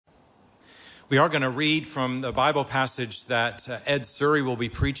We are going to read from the Bible passage that Ed Surrey will be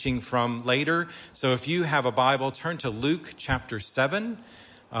preaching from later. So if you have a Bible, turn to Luke chapter 7.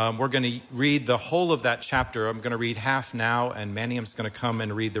 We're going to read the whole of that chapter. I'm going to read half now, and Maniam's going to come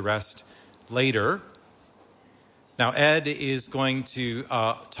and read the rest later. Now, Ed is going to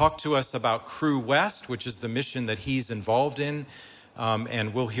talk to us about Cru West, which is the mission that he's involved in.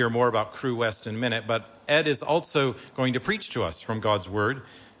 And we'll hear more about Cru West in a minute. But Ed is also going to preach to us from God's Word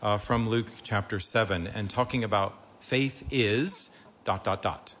from Luke chapter 7 and talking about faith is ...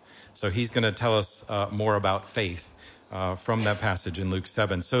 So he's going to tell us more about faith from that passage in Luke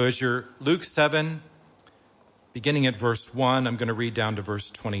 7. So as you're Luke 7, beginning at verse 1, I'm going to read down to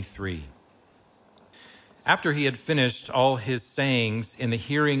verse 23. After he had finished all his sayings in the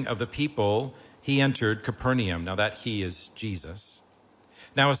hearing of the people, he entered Capernaum. Now that he is Jesus.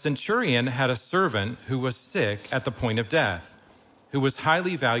 Now a centurion had a servant who was sick at the point of death, who was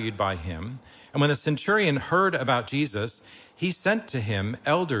highly valued by him. And when the centurion heard about Jesus, he sent to him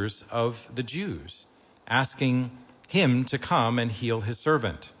elders of the Jews, asking him to come and heal his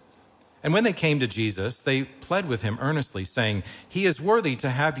servant. And when they came to Jesus, they pled with him earnestly, saying, "He is worthy to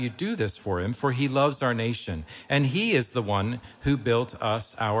have you do this for him, for he loves our nation, and he is the one who built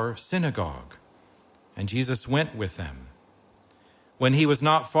us our synagogue." And Jesus went with them. When he was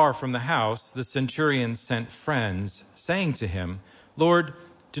not far from the house, the centurion sent friends, saying to him, "Lord,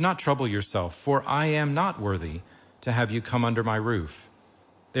 do not trouble yourself, for I am not worthy to have you come under my roof.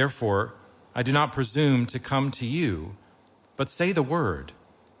 Therefore, I do not presume to come to you, but say the word,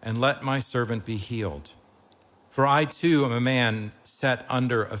 and let my servant be healed. For I too am a man set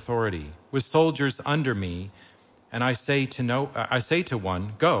under authority, with soldiers under me, and I say to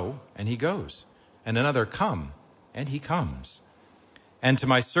one, 'Go,' and he goes, and another, 'Come,' and he comes. And to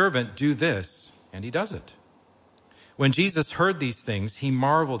my servant, 'Do this,' and he does it." When Jesus heard these things, he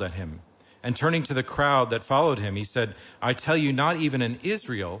marveled at him. And turning to the crowd that followed him, he said, "I tell you, not even in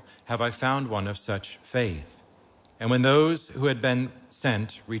Israel have I found one of such faith." And when those who had been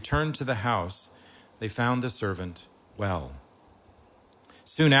sent returned to the house, they found the servant well.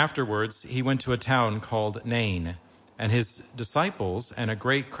 Soon afterwards, he went to a town called Nain, and his disciples and a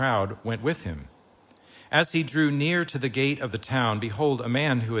great crowd went with him. As he drew near to the gate of the town, behold, a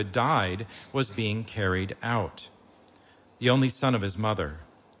man who had died was being carried out, the only son of his mother,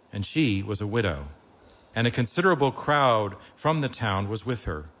 and she was a widow, and a considerable crowd from the town was with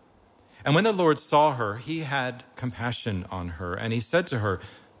her. And when the Lord saw her, he had compassion on her, and he said to her,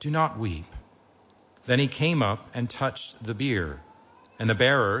 "Do not weep." Then he came up and touched the bier, and the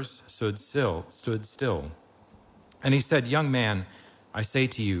bearers stood still. And he said, "Young man, I say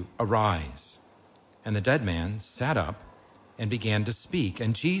to you, arise." And the dead man sat up and began to speak,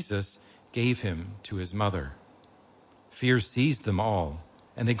 and Jesus gave him to his mother. Fear seized them all,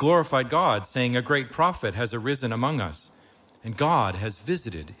 and they glorified God, saying, "A great prophet has arisen among us, and God has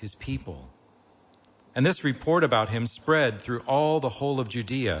visited his people." And this report about him spread through all the whole of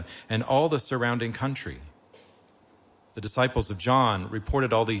Judea and all the surrounding country. The disciples of John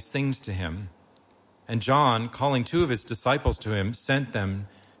reported all these things to him, and John, calling two of his disciples to him, sent them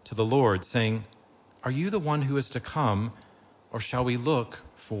to the Lord, saying, "Are you the one who is to come, or shall we look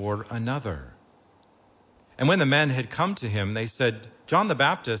for another?" And when the men had come to him, they said, "John the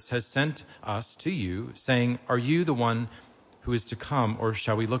Baptist has sent us to you, saying, 'Are you the one who is to come, or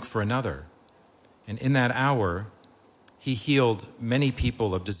shall we look for another?' And in that hour he healed many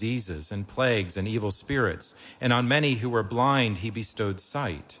people of diseases and plagues and evil spirits, and on many who were blind he bestowed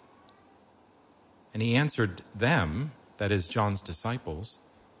sight. And he answered them," that is John's disciples,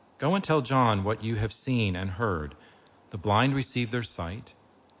 "Go and tell John what you have seen and heard. The blind receive their sight,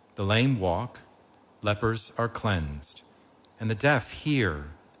 the lame walk, lepers are cleansed, and the deaf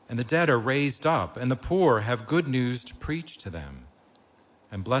hear, and the dead are raised up, and the poor have good news to preach to them.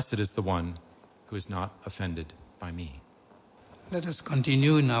 And blessed is the one who is not offended by me." Let us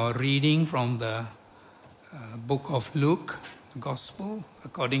continue in our reading from the book of Luke, the Gospel,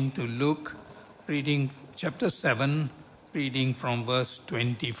 according to Luke, reading chapter 7, reading from verse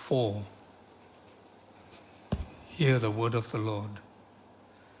 24. Hear the word of the Lord.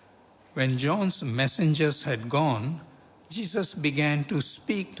 When John's messengers had gone, Jesus began to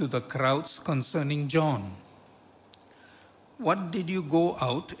speak to the crowds concerning John. "What did you go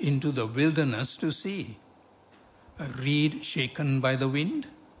out into the wilderness to see? A reed shaken by the wind?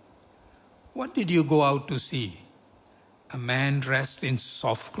 What did you go out to see? A man dressed in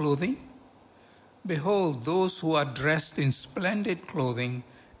soft clothing? Behold, those who are dressed in splendid clothing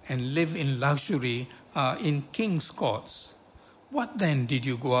and live in luxury are in king's courts. What then did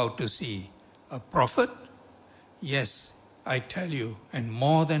you go out to see? A prophet? Yes, I tell you, and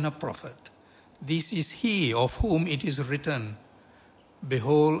more than a prophet. This is he of whom it is written,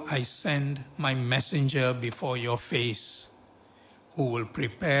 'Behold, I send my messenger before your face, who will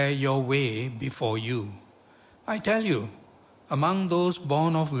prepare your way before you.' I tell you, among those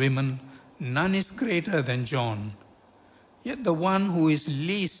born of women, none is greater than John. Yet the one who is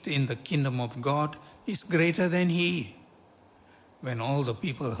least in the kingdom of God is greater than he." When all the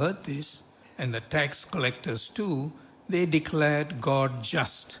people heard this, and the tax collectors too, they declared God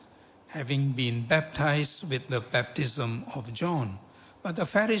just, having been baptized with the baptism of John. But the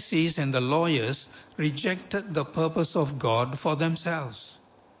Pharisees and the lawyers rejected the purpose of God for themselves,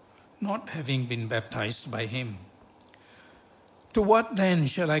 not having been baptized by him. To what then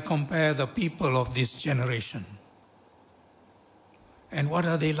shall I compare the people of this generation? And what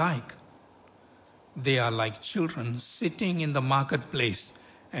are they like? They are like children sitting in the marketplace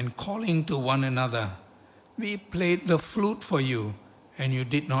and calling to one another, "We played the flute for you, and you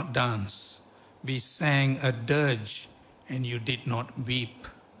did not dance. We sang a dirge, and you did not weep."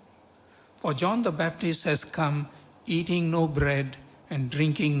 For John the Baptist has come eating no bread and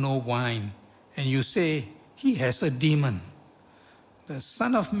drinking no wine, and you say, "He has a demon." The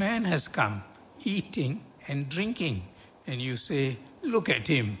Son of Man has come eating and drinking, and you say, "Look at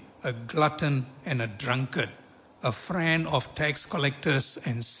him, a glutton and a drunkard, a friend of tax collectors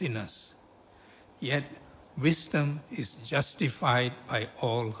and sinners." Yet wisdom is justified by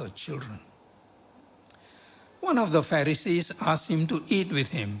all her children. One of the Pharisees asked him to eat with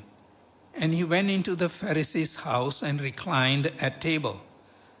him, and he went into the Pharisee's house and reclined at table.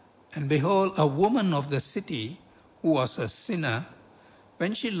 And behold, a woman of the city, who was a sinner,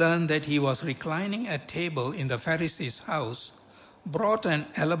 when she learned that he was reclining at table in the Pharisee's house, brought an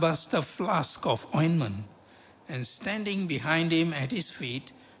alabaster flask of ointment, and standing behind him at his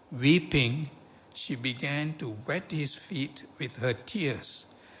feet, weeping, she began to wet his feet with her tears,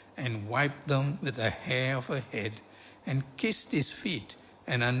 and wiped them with the hair of her head, and kissed his feet,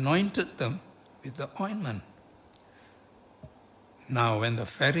 and anointed them with the ointment. Now when the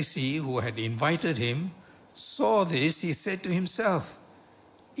Pharisee who had invited him saw this, he said to himself,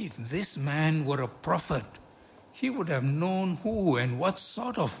 "If this man were a prophet, he would have known who and what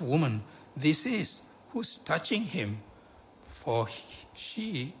sort of woman this is who's touching him, for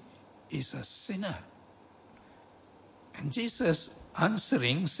she is a sinner." And Jesus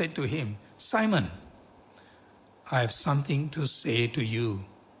answering said to him, "Simon, I have something to say to you."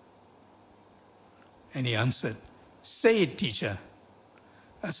 And he answered, "Say it, teacher."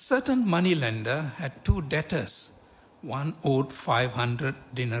 A certain moneylender had two debtors. One owed 500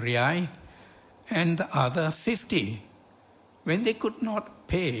 denarii and the other 50. When they could not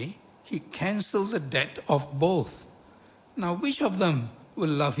pay, he cancelled the debt of both. Now which of them will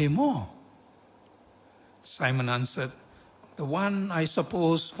love him more? Simon answered, "The one, I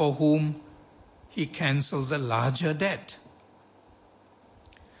suppose, for whom he cancelled the larger debt."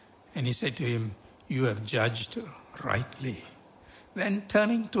 And he said to him, "You have judged rightly." Then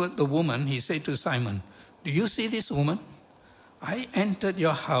turning toward the woman, he said to Simon, "Do you see this woman? I entered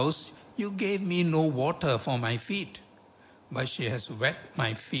your house. You gave me no water for my feet, but she has wet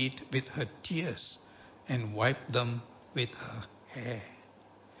my feet with her tears and wiped them with her hair.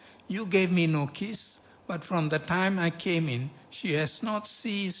 You gave me no kiss, but from the time I came in, she has not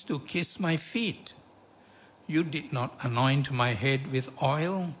ceased to kiss my feet. You did not anoint my head with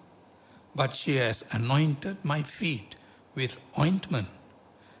oil, but she has anointed my feet with ointment.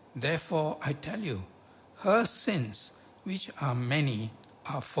 Therefore I tell you, her sins, which are many,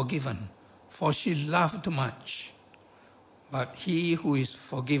 are forgiven, for she loved much. But he who is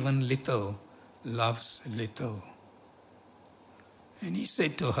forgiven little loves little." And he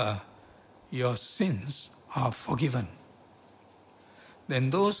said to her, "Your sins are forgiven."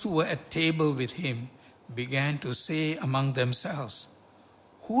 Then those who were at table with him began to say among themselves,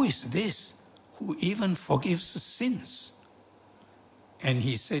 "Who is this who even forgives sins?" And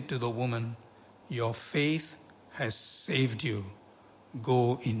he said to the woman, "Your faith has saved you.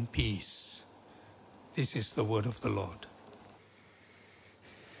 Go in peace." This is the word of the Lord.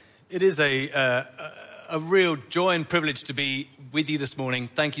 It is a real joy and privilege to be with you this morning.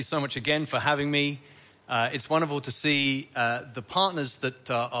 Thank you so much again for having me. It's wonderful to see the partners that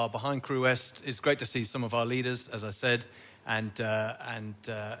are behind Crew West. It's great to see some of our leaders, as I said. And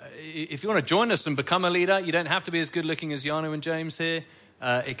if you want to join us and become a leader, you don't have to be as good looking as Yano and James here.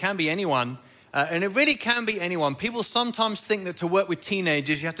 It can be anyone. And it really can be anyone. People sometimes think that to work with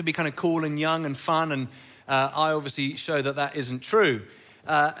teenagers, you have to be kind of cool and young and fun. And I obviously show that that isn't true.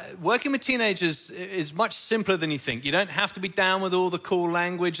 Working with teenagers is much simpler than you think. You don't have to be down with all the cool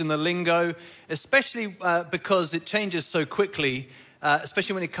language and the lingo, especially because it changes so quickly.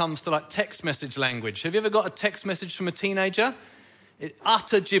 especially when it comes to like text message language. Have you ever got a text message from a teenager?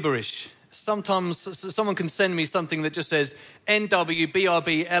 Utter gibberish. Sometimes someone can send me something that just says NW,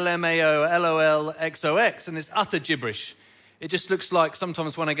 BRB, LMAO, LOL, XOX, and it's utter gibberish. It just looks like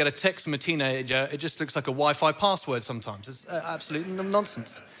sometimes when I get a text from a teenager, it just looks like a Wi-Fi password sometimes. It's absolute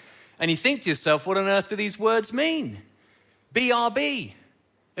nonsense. And you think to yourself, what on earth do these words mean? BRB.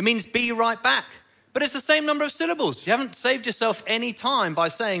 It means be right back. But it's the same number of syllables. You haven't saved yourself any time by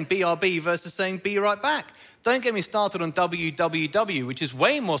saying BRB versus saying be right back. Don't get me started on WWW, which is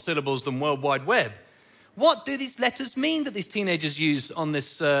way more syllables than World Wide Web. What do these letters mean that these teenagers use on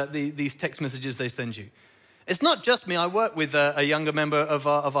these text messages they send you? It's not just me. I work with a younger member of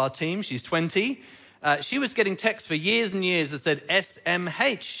our team. She's 20. She was getting texts for years and years that said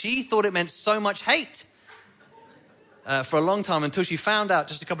SMH. She thought it meant so much hate for a long time until she found out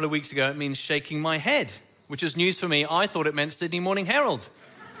just a couple of weeks ago it means shaking my head, which is news for me. I thought it meant Sydney Morning Herald.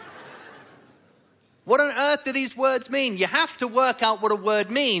 What on earth do these words mean? You have to work out what a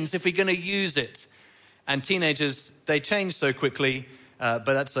word means if we're going to use it. And teenagers, they change so quickly, but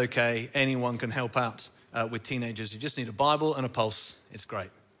that's okay. Anyone can help out with teenagers. You just need a Bible and a pulse. It's great.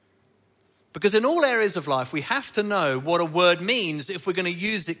 Because in all areas of life, we have to know what a word means if we're going to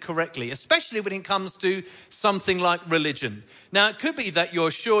use it correctly, especially when it comes to something like religion. Now, it could be that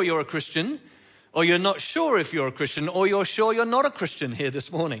you're sure you're a Christian, or you're not sure if you're a Christian, or you're sure you're not a Christian here this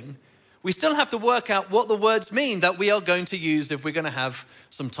morning. We still have to work out what the words mean that we are going to use if we're going to have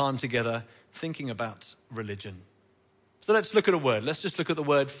some time together thinking about religion. So let's look at a word. Let's just look at the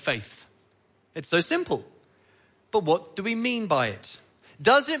word faith. It's so simple. But what do we mean by it?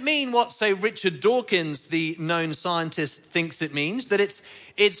 Does it mean what, say, Richard Dawkins, the known scientist, thinks it means? That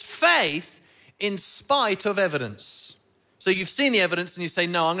it's faith in spite of evidence. So you've seen the evidence and you say,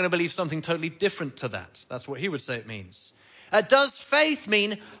 no, I'm going to believe something totally different to that. That's what he would say it means. Does faith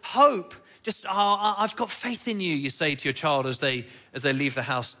mean hope? Just, I've got faith in you, you say to your child as they leave the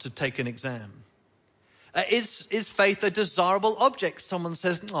house to take an exam. Is faith a desirable object? Someone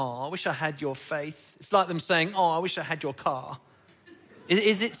says, I wish I had your faith. It's like them saying, I wish I had your car.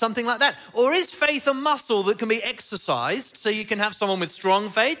 Is it something like that? Or is faith a muscle that can be exercised so you can have someone with strong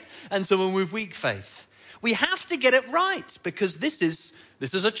faith and someone with weak faith? We have to get it right because this is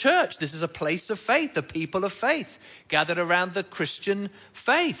a church. This is a place of faith, the people of faith gathered around the Christian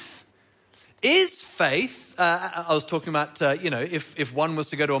faith. Is faith, I was talking about, if one was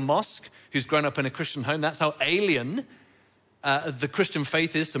to go to a mosque who's grown up in a Christian home, that's how alien the Christian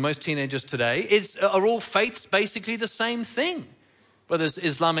faith is to most teenagers today. Are all faiths basically the same thing? Whether it's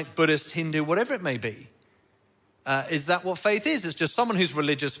Islamic, Buddhist, Hindu, whatever it may be. Is that what faith is? It's just someone who's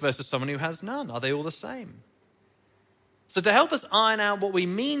religious versus someone who has none. Are they all the same? So to help us iron out what we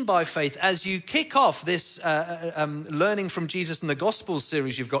mean by faith, as you kick off this Learning from Jesus in the Gospels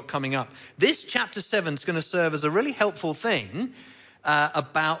series you've got coming up, this chapter 7 is going to serve as a really helpful thing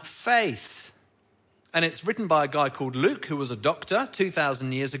about faith. And it's written by a guy called Luke, who was a doctor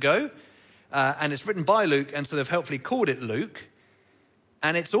 2,000 years ago. And it's written by Luke, and so they've helpfully called it Luke.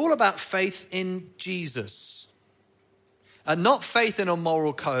 And it's all about faith in Jesus. Not faith in a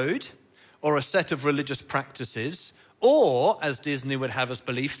moral code or a set of religious practices, or, as Disney would have us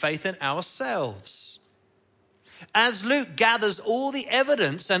believe, faith in ourselves. As Luke gathers all the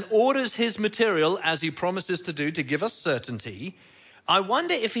evidence and orders his material, as he promises to do, to give us certainty, I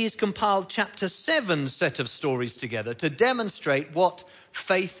wonder if he's compiled chapter 7's set of stories together to demonstrate what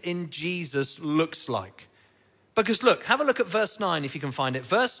faith in Jesus looks like. Because look, have a look at verse 9 if you can find it.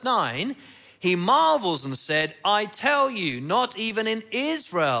 Verse 9, he marvels and said, I tell you, not even in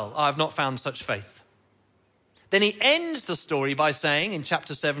Israel I have not found such faith. Then he ends the story by saying in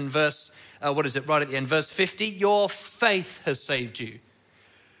chapter 7, right at the end, verse 50, your faith has saved you.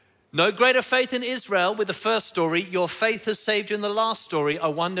 No greater faith in Israel with the first story. Your faith has saved you in the last story. I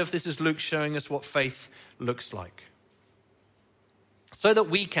wonder if this is Luke showing us what faith looks like. So that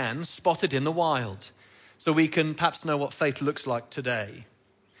we can spot it in the wild. So we can perhaps know what faith looks like today.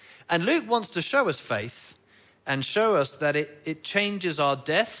 And Luke wants to show us faith and show us that it changes our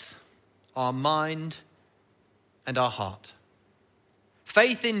death, our mind, and our heart.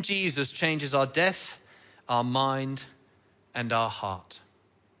 Faith in Jesus changes our death, our mind, and our heart.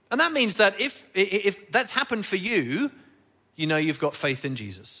 And that means that if that's happened for you, you know you've got faith in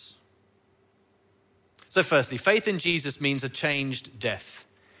Jesus. So firstly, faith in Jesus means a changed death.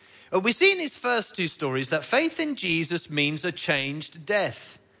 We see in these first two stories that faith in Jesus means a changed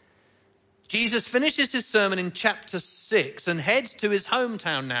death. Jesus finishes his sermon in chapter 6 and heads to his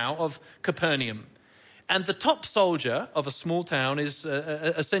hometown now of Capernaum. And the top soldier of a small town is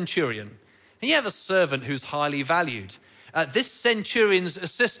a centurion. And you have a servant who's highly valued. This centurion's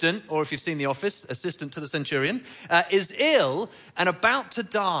assistant, or if you've seen The Office, assistant to the centurion, is ill and about to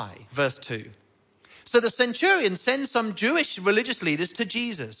die, verse 2. So the centurion sends some Jewish religious leaders to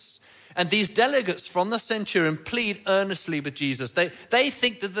Jesus. And these delegates from the centurion plead earnestly with Jesus. They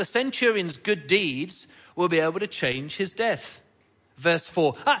think that the centurion's good deeds will be able to change his death. Verse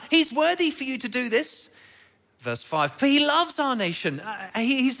 4, he's worthy for you to do this. Verse 5, for he loves our nation.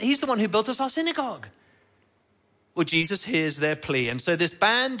 He's the one who built us our synagogue. Well, Jesus hears their plea. And so this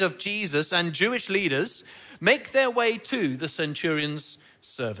band of Jesus and Jewish leaders make their way to the centurion's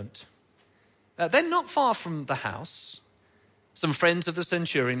servant. They're not far from the house. Some friends of the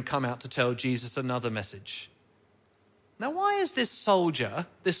centurion come out to tell Jesus another message. Now, why is this soldier,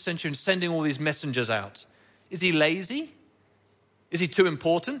 this centurion, sending all these messengers out? Is he lazy? Is he too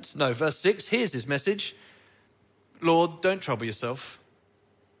important? No, verse 6, here's his message. Lord, don't trouble yourself.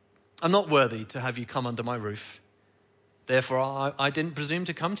 I'm not worthy to have you come under my roof. Therefore, I didn't presume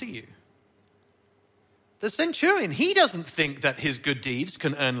to come to you. The centurion, he doesn't think that his good deeds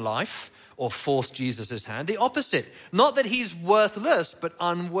can earn life or force Jesus' hand. The opposite. Not that he's worthless, but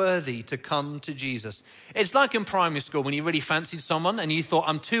unworthy to come to Jesus. It's like in primary school when you really fancied someone and you thought,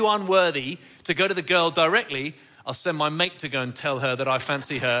 I'm too unworthy to go to the girl directly. I'll send my mate to go and tell her that I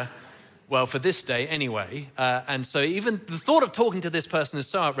fancy her. Well, for this day anyway. And so even the thought of talking to this person is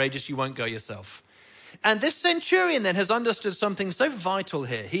so outrageous you won't go yourself. And this centurion then has understood something so vital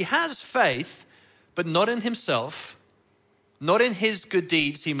here. He has faith, but not in himself. Not in his good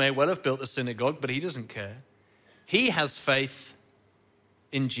deeds. He may well have built a synagogue, but he doesn't care. He has faith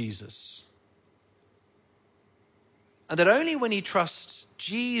in Jesus. And that only when he trusts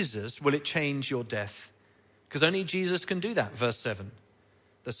Jesus will it change your death. Because only Jesus can do that. Verse 7.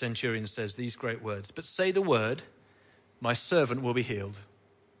 The centurion says these great words. But say the word, my servant will be healed.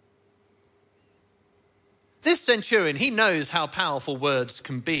 This centurion, he knows how powerful words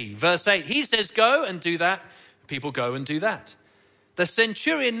can be. Verse 8, he says go and do that. People go and do that. The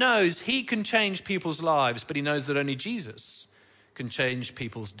centurion knows he can change people's lives, but he knows that only Jesus can change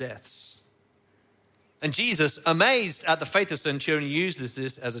people's deaths. And Jesus, amazed at the faith of the centurion, uses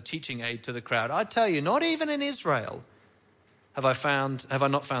this as a teaching aid to the crowd. I tell you, not even in Israel have I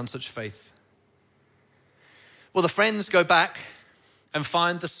not found such faith. Well, the friends go back and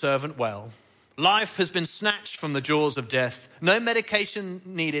find the servant well. Life has been snatched from the jaws of death. No medication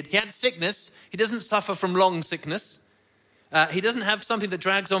needed. He had sickness. He doesn't suffer from long sickness. He doesn't have something that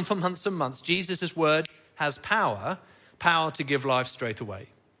drags on for months and months. Jesus' word has power to give life straight away.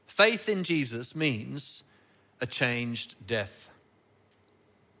 Faith in Jesus means a changed death.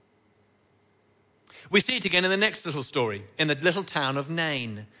 We see it again in the next little story, in the little town of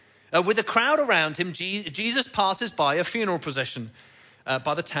Nain. With a crowd around him, Jesus passes by a funeral procession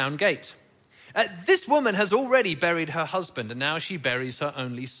by the town gate. This woman has already buried her husband, and now she buries her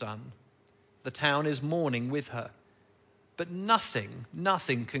only son. The town is mourning with her. But nothing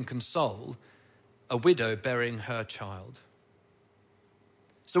can console a widow burying her child.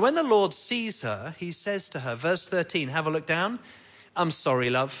 So when the Lord sees her, he says to her, verse 13, have a look down. I'm sorry,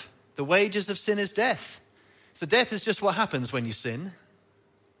 love. The wages of sin is death. So death is just what happens when you sin.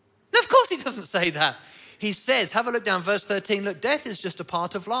 No, of course he doesn't say that. He says, have a look down, verse 13. Look, death is just a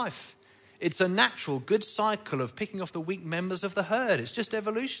part of life. It's a natural, good cycle of picking off the weak members of the herd. It's just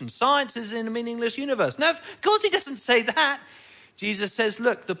evolution. Science is in a meaningless universe. No, of course he doesn't say that. Jesus says,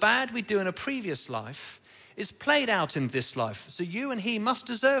 look, the bad we do in a previous life is played out in this life. So you and he must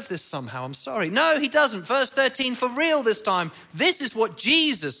deserve this somehow. I'm sorry. No, he doesn't. Verse 13, for real this time. This is what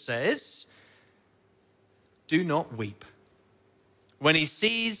Jesus says. Do not weep. When he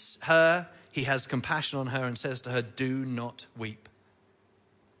sees her, he has compassion on her and says to her, do not weep.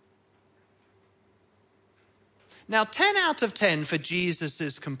 Now, 10 out of 10 for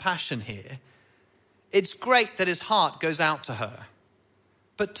Jesus' compassion here. It's great that his heart goes out to her.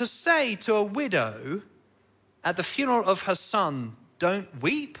 But to say to a widow at the funeral of her son, don't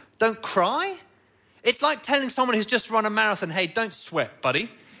weep, don't cry. It's like telling someone who's just run a marathon, hey, don't sweat, buddy.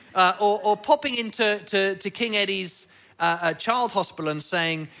 Or popping into King Eddie's child hospital and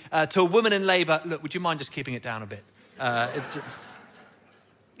saying to a woman in labour, look, would you mind just keeping it down a bit?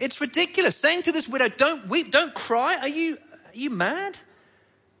 It's ridiculous. Saying to this widow, don't weep, don't cry. Are you mad?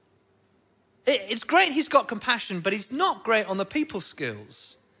 It's great he's got compassion, but he's not great on the people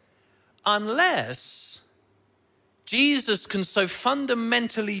skills. Unless Jesus can so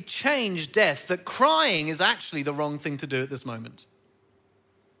fundamentally change death that crying is actually the wrong thing to do at this moment.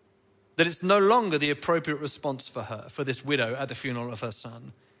 That it's no longer the appropriate response for her, for this widow at the funeral of her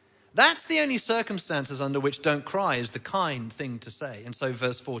son. That's the only circumstances under which don't cry is the kind thing to say. And so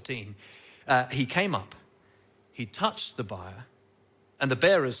verse 14, he came up, He touched the bier, and the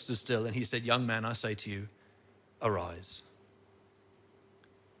bearers stood still, and he said, "Young man, I say to you, arise."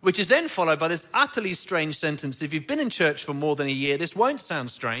 Which is then followed by this utterly strange sentence. If you've been in church for more than a year, this won't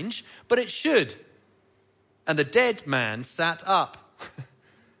sound strange, but it should. And the dead man sat up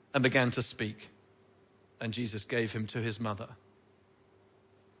and began to speak, and Jesus gave him to his mother.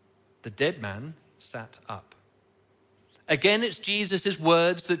 The dead man sat up. Again, it's Jesus'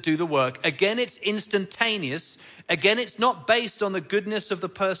 words that do the work. Again, it's instantaneous. Again, it's not based on the goodness of the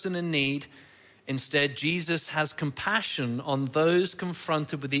person in need. Instead, Jesus has compassion on those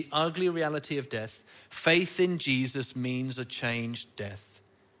confronted with the ugly reality of death. Faith in Jesus means a changed death.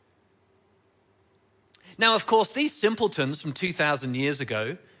 Now, of course, these simpletons from 2,000 years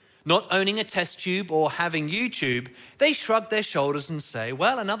ago, not owning a test tube or having YouTube, they shrug their shoulders and say,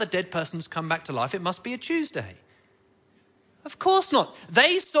 well, another dead person's come back to life. It must be a Tuesday. Of course not.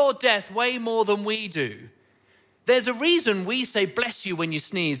 They saw death way more than we do. There's a reason we say bless you when you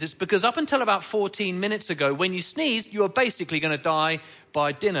sneeze. It's because up until about 14 minutes ago, when you sneezed, you were basically going to die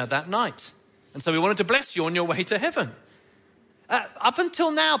by dinner that night. And so we wanted to bless you on your way to heaven. Up until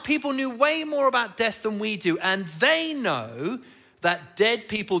now, people knew way more about death than we do. And they know that dead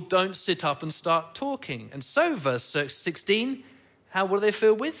people don't sit up and start talking. And so verse 16, what do they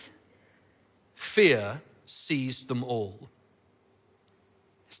fill with? Fear seized them all.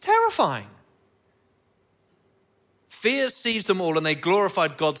 It's terrifying. Fear seized them all, and they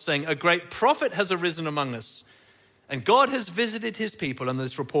glorified God, saying, "A great prophet has arisen among us, and God has visited his people." And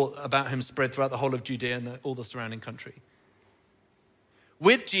this report about him spread throughout the whole of Judea and all the surrounding country.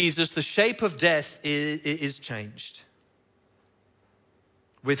 With Jesus, the shape of death is changed.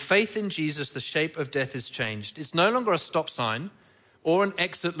 With faith in Jesus, the shape of death is changed. It's no longer a stop sign or an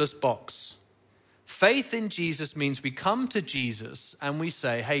exitless box. Faith in Jesus means we come to Jesus and we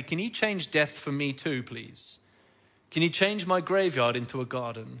say, "Hey, can you change death for me too, please? Can you change my graveyard into a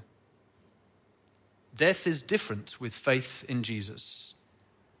garden?" Death is different with faith in Jesus.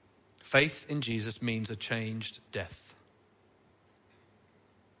 Faith in Jesus means a changed death.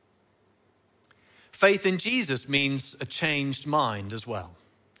 Faith in Jesus means a changed mind as well.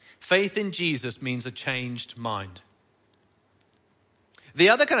 Faith in Jesus means a changed mind. The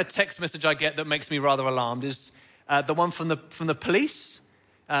other kind of text message I get that makes me rather alarmed is the one from the police.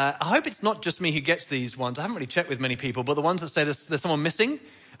 I hope it's not just me who gets these ones. I haven't really checked with many people, but the ones that say there's someone missing,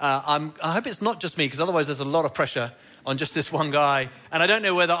 I hope it's not just me, because otherwise there's a lot of pressure on just this one guy. And I don't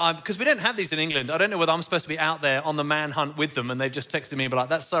know whether because we don't have these in England, I don't know whether I'm supposed to be out there on the manhunt with them, and they've just texted me and be like,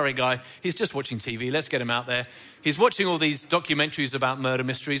 "That sorry guy, he's just watching TV. Let's get him out there. He's watching all these documentaries about murder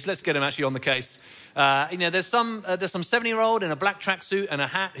mysteries. Let's get him actually on the case." There's some 70-year-old in a black tracksuit and a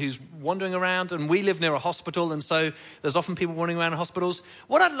hat who's wandering around, and we live near a hospital, and so there's often people wandering around in hospitals.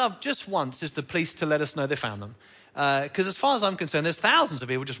 What I'd love just once is the police to let us know they found them. Because as far as I'm concerned, there's thousands of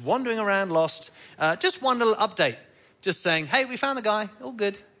people just wandering around lost. Just one little update. Just saying, "Hey, we found the guy. All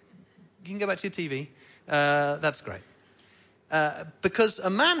good. You can go back to your TV." That's great. Because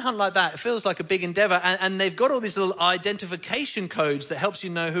a manhunt like that, it feels like a big endeavor. And they've got all these little identification codes that helps you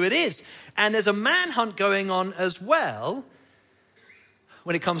know who it is. And there's a manhunt going on as well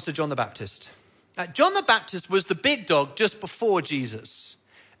when it comes to John the Baptist. John the Baptist was the big dog just before Jesus.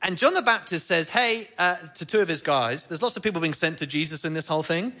 And John the Baptist says, hey, to two of his guys, there's lots of people being sent to Jesus in this whole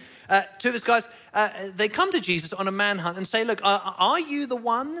thing. Two of his guys, they come to Jesus on a manhunt and say, "Look, are you the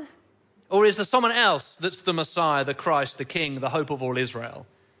one? Or is there someone else that's the Messiah, the Christ, the King, the hope of all Israel?"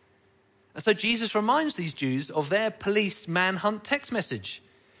 And so Jesus reminds these Jews of their police manhunt text message.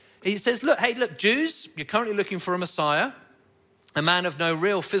 He says, look, Jews, you're currently looking for a Messiah, a man of no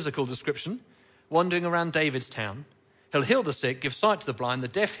real physical description, wandering around David's town. He'll heal the sick, give sight to the blind, the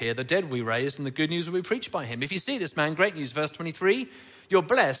deaf hear, the dead we raised, and the good news will be preached by him. If you see this man, great news, verse 23, you're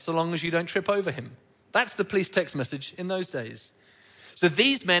blessed so long as you don't trip over him. That's the police text message in those days. So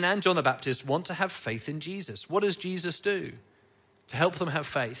these men and John the Baptist want to have faith in Jesus. What does Jesus do to help them have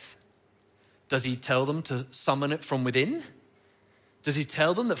faith? Does he tell them to summon it from within? Does he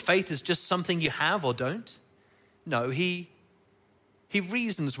tell them that faith is just something you have or don't? No, he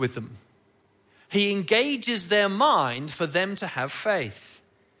reasons with them. He engages their mind for them to have faith.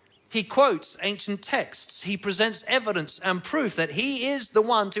 He quotes ancient texts. He presents evidence and proof that he is the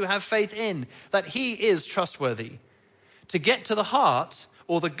one to have faith in, that he is trustworthy. To get to the heart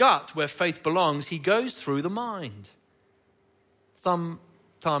or the gut where faith belongs, he goes through the mind.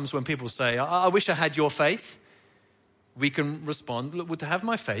 Sometimes when people say, "I wish I had your faith," we can respond, "Look, to have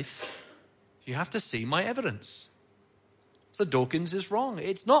my faith, you have to see my evidence." So Dawkins is wrong.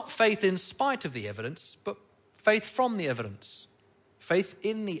 It's not faith in spite of the evidence, but faith from the evidence. Faith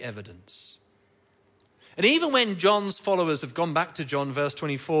in the evidence. And even when John's followers have gone back to John, verse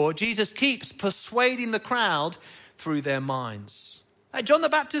 24, Jesus keeps persuading the crowd through their minds. Hey, John the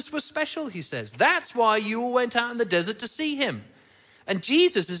Baptist was special, he says. That's why you all went out in the desert to see him. And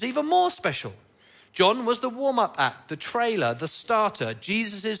Jesus is even more special. John was the warm-up act, the trailer, the starter.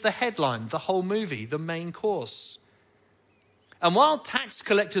 Jesus is the headline, the whole movie, the main course. And while tax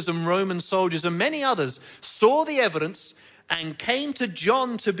collectors and Roman soldiers and many others saw the evidence and came to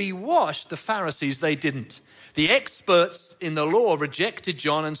John to be washed, the Pharisees, they didn't. The experts in the law rejected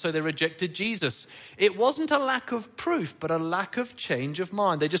John, and so they rejected Jesus. It wasn't a lack of proof, but a lack of change of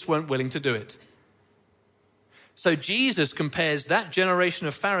mind. They just weren't willing to do it. So Jesus compares that generation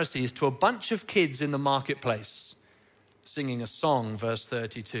of Pharisees to a bunch of kids in the marketplace singing a song, verse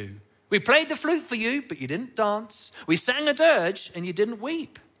 32. We played the flute for you, but you didn't dance. We sang a dirge, and you didn't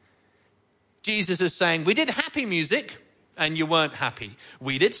weep. Jesus is saying, we did happy music, and you weren't happy.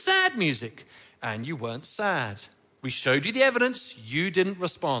 We did sad music, and you weren't sad. We showed you the evidence, you didn't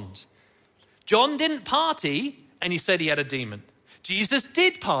respond. John didn't party, and he said he had a demon. Jesus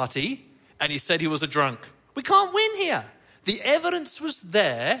did party, and he said he was a drunk. We can't win here. The evidence was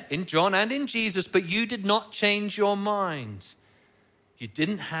there in John and in Jesus, but you did not change your mind. You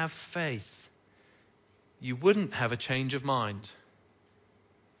didn't have faith. You wouldn't have a change of mind.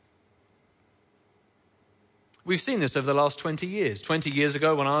 We've seen this over the last 20 years. 20 years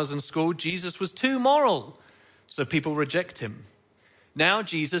ago when I was in school, Jesus was too moral, so people reject him. Now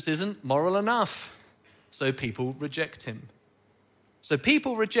Jesus isn't moral enough, so people reject him. So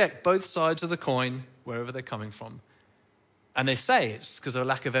people reject both sides of the coin wherever they're coming from. And they say it's because of a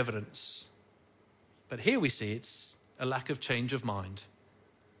lack of evidence. But here we see it's a lack of change of mind.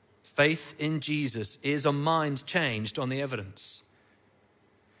 Faith in Jesus is a mind changed on the evidence.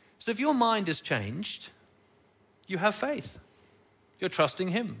 So if your mind is changed, you have faith. You're trusting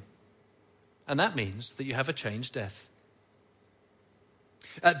him. And that means that you have a changed death.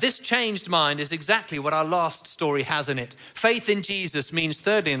 This changed mind is exactly what our last story has in it. Faith in Jesus means,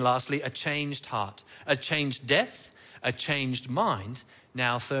 thirdly and lastly, a changed heart. A changed death, a changed mind.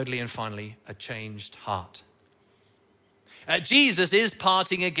 Now, thirdly and finally, a changed heart. Jesus is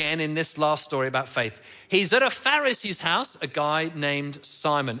parting again in this last story about faith. He's at a Pharisee's house, a guy named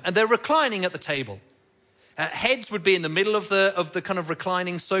Simon, and they're reclining at the table. Heads would be in the middle of the kind of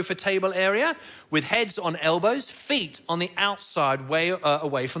reclining sofa table area, with heads on elbows, feet on the outside way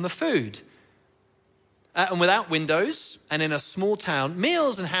away from the food. And without windows, and in a small town,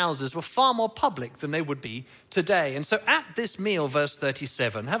 meals and houses were far more public than they would be today. And so at this meal, verse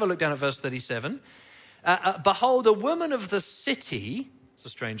 37, have a look down at verse 37. Behold, a woman of the city, it's a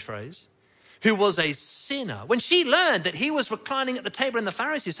strange phrase, who was a sinner. When she learned that he was reclining at the table in the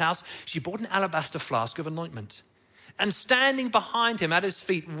Pharisee's house, she bought an alabaster flask of anointment. And standing behind him at his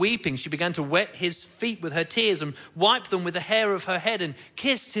feet, weeping, she began to wet his feet with her tears and wiped them with the hair of her head and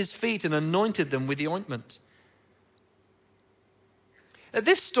kissed his feet and anointed them with the ointment.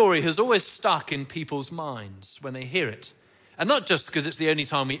 This story has always stuck in people's minds when they hear it. And not just because it's the only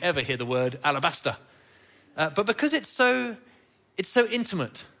time we ever hear the word alabaster, but because it's so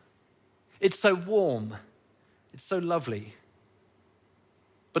intimate. It's so warm. It's so lovely.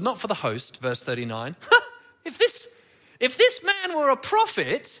 But not for the host, verse 39. If this man were a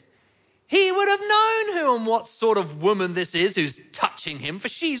prophet, he would have known who and what sort of woman this is who's touching him, for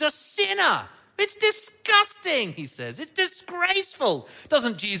she's a sinner. It's disgusting, he says. It's disgraceful.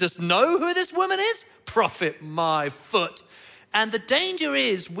 Doesn't Jesus know who this woman is? Prophet my foot. And the danger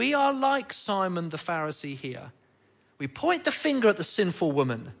is we are like Simon the Pharisee here. We point the finger at the sinful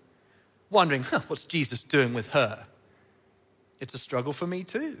woman, wondering, what's Jesus doing with her? It's a struggle for me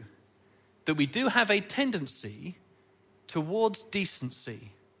too, that we do have a tendency towards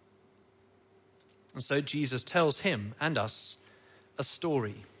decency. And so Jesus tells him and us a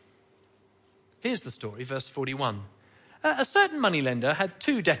story. Here's the story, verse 41. A certain moneylender had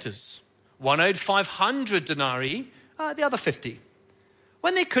two debtors. One owed 500 denarii, the other 50.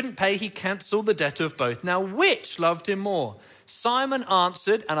 When they couldn't pay, he cancelled the debt of both. Now, which loved him more? Simon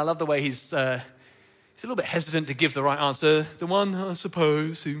answered, and I love the way he's a little bit hesitant to give the right answer. The one, I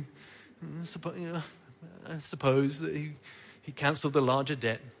suppose, that he cancelled the larger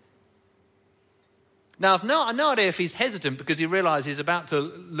debt. Now, I've no idea if he's hesitant because he realizes he's about to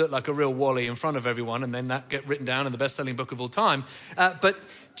look like a real Wally in front of everyone and then that get written down in the best-selling book of all time. But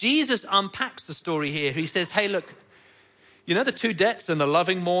Jesus unpacks the story here. He says, hey, look, you know the two debts and the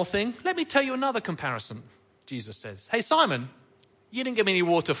loving more thing? Let me tell you another comparison, Jesus says. Hey, Simon, you didn't give me any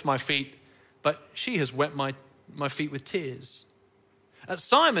water for my feet, but she has wet my feet with tears.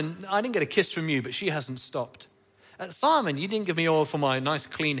 Simon, I didn't get a kiss from you, but she hasn't stopped. Simon, you didn't give me oil for my nice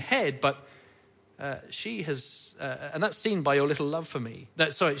clean head, but she has, and that's seen by your little love for me.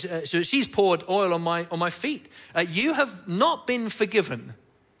 She's poured oil on my feet. You have not been forgiven,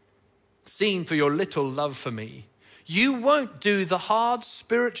 seen for your little love for me. You won't do the hard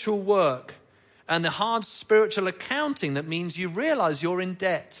spiritual work and the hard spiritual accounting that means you realize you're in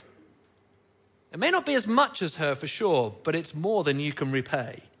debt. It may not be as much as her for sure, but it's more than you can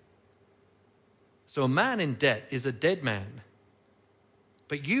repay. So a man in debt is a dead man.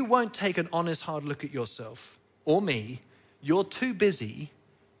 But you won't take an honest hard look at yourself or me. You're too busy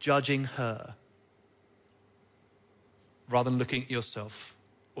judging her rather than looking at yourself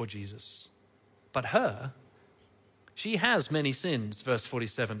or Jesus. But her, she has many sins, verse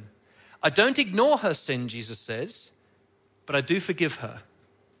 47. I don't ignore her sin, Jesus says, but I do forgive her.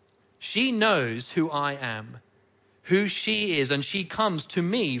 She knows who I am, who she is, and she comes to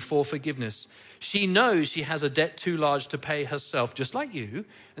me for forgiveness. She knows she has a debt too large to pay herself, just like you,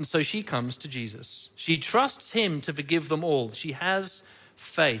 and so she comes to Jesus. She trusts him to forgive them all. She has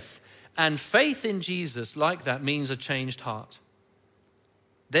faith, and faith in Jesus like that means a changed heart.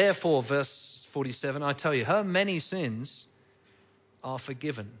 Therefore, verse 47, I tell you, her many sins are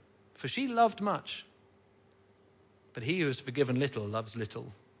forgiven, for she loved much, but he who is forgiven little loves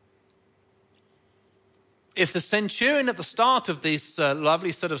little. If the centurion at the start of this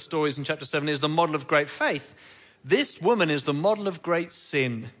lovely set of stories in chapter 7 is the model of great faith, this woman is the model of great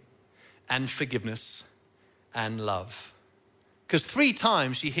sin and forgiveness and love. Because 3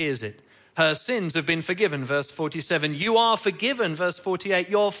 times she hears it. Her sins have been forgiven, verse 47. You are forgiven, verse 48.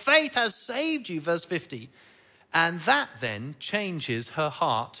 Your faith has saved you, verse 50. And that then changes her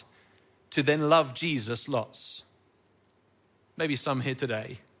heart to then love Jesus lots. Maybe some here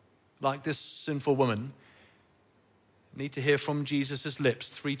today, like this sinful woman, need to hear from Jesus' lips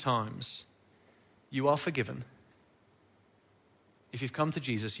 3 times. You are forgiven. If you've come to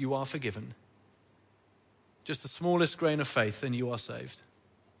Jesus, you are forgiven. Just the smallest grain of faith and you are saved.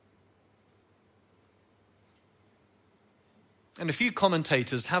 And a few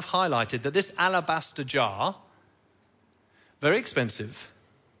commentators have highlighted that this alabaster jar, very expensive,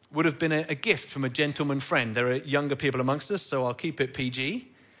 would have been a gift from a gentleman friend. There are younger people amongst us, so I'll keep it PG.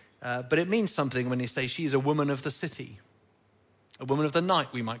 But it means something when they say she's a woman of the city. A woman of the night,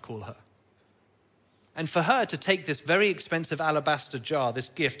 we might call her. And for her to take this very expensive alabaster jar, this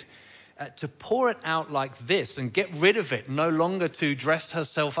gift, to pour it out like this and get rid of it, no longer to dress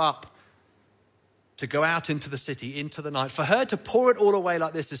herself up, to go out into the city, into the night. For her to pour it all away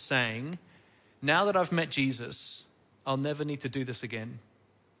like this is saying, now that I've met Jesus, I'll never need to do this again.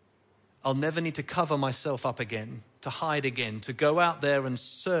 I'll never need to cover myself up again, to hide again, to go out there and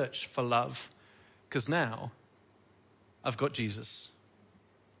search for love. Because now I've got Jesus.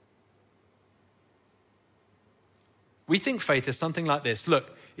 We think faith is something like this.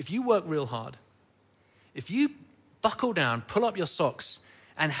 Look, if you work real hard, if you buckle down, pull up your socks,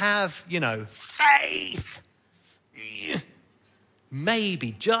 and have, faith,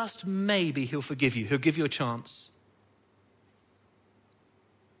 maybe, just maybe, he'll forgive you. He'll give you a chance.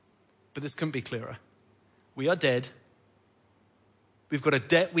 But this couldn't be clearer. We are dead. We've got a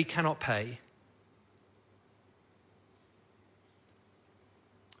debt we cannot pay.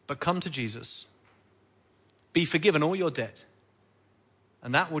 But come to Jesus. Be forgiven all your debt.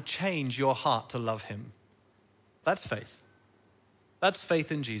 And that will change your heart to love him. That's faith. That's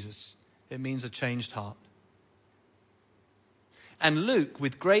faith in Jesus. It means a changed heart. And Luke,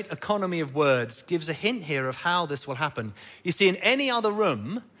 with great economy of words, gives a hint here of how this will happen. You see, in any other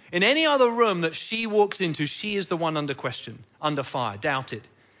room that she walks into, she is the one under question, under fire, doubted.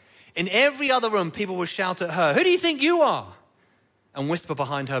 In every other room, people will shout at her, "Who do you think you are?" and whisper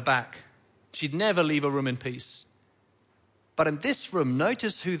behind her back. She'd never leave a room in peace. But in this room,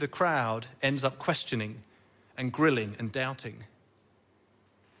 notice who the crowd ends up questioning and grilling and doubting.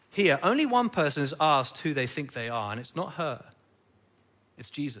 Here, only one person is asked who they think they are, and it's not her. It's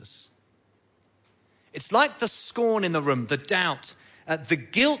Jesus. It's like the scorn in the room, the doubt, the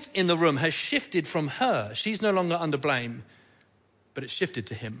guilt in the room has shifted from her. She's no longer under blame, but it's shifted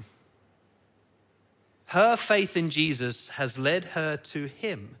to him. Her faith in Jesus has led her to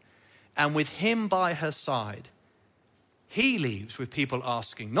him, and with him by her side, he leaves with people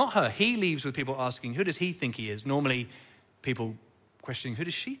asking, not her, he leaves with people asking, who does he think he is? Normally, people questioning, who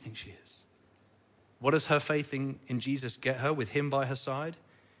does she think she is? What does her faith in Jesus get her with him by her side?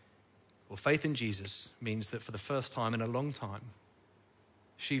 Well, faith in Jesus means that for the first time in a long time,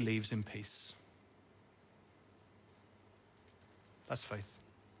 she leaves in peace. That's faith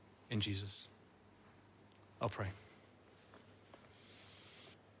in Jesus. I'll pray.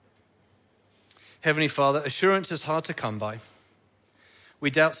 Heavenly Father, assurance is hard to come by.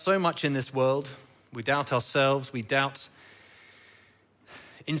 We doubt so much in this world. We doubt ourselves. We doubt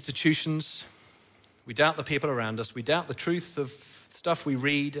institutions. We doubt the people around us. We doubt the truth of stuff we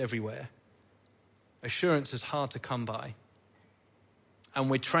read everywhere. Assurance is hard to come by. And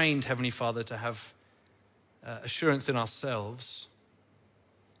we're trained, Heavenly Father, to have assurance in ourselves.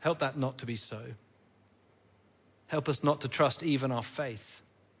 Help that not to be so. Help us not to trust even our faith.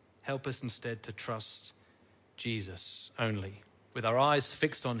 Help us instead to trust Jesus only, with our eyes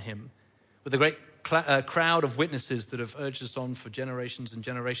fixed on him, with a great crowd of witnesses that have urged us on for generations and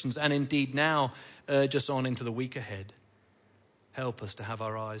generations, and indeed now urge us on into the week ahead. Help us to have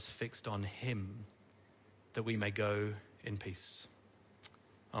our eyes fixed on him, that we may go in peace.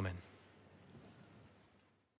 Amen.